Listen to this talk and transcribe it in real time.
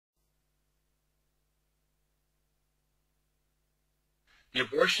The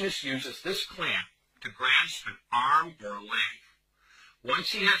abortionist uses this clamp to grasp an arm or a leg.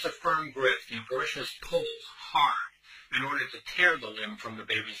 Once he has a firm grip, the abortionist pulls hard in order to tear the limb from the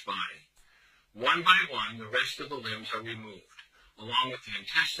baby's body. One by one, the rest of the limbs are removed, along with the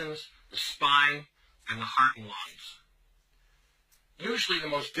intestines, the spine, and the heart and lungs. Usually the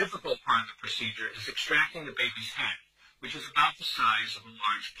most difficult part of the procedure is extracting the baby's head, which is about the size of a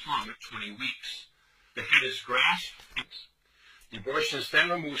large plum at 20 weeks. The head is grasped. The abortionist then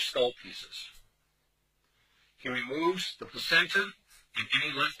removes skull pieces. He removes the placenta and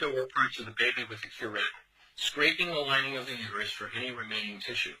any leftover parts of the baby with a curette, scraping the lining of the uterus for any remaining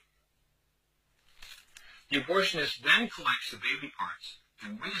tissue. The abortionist then collects the baby parts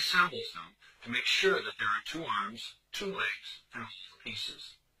and reassembles them to make sure that there are 2 arms, 2 legs, and all the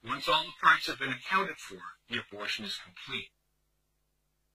pieces. Once all the parts have been accounted for, the abortion is complete.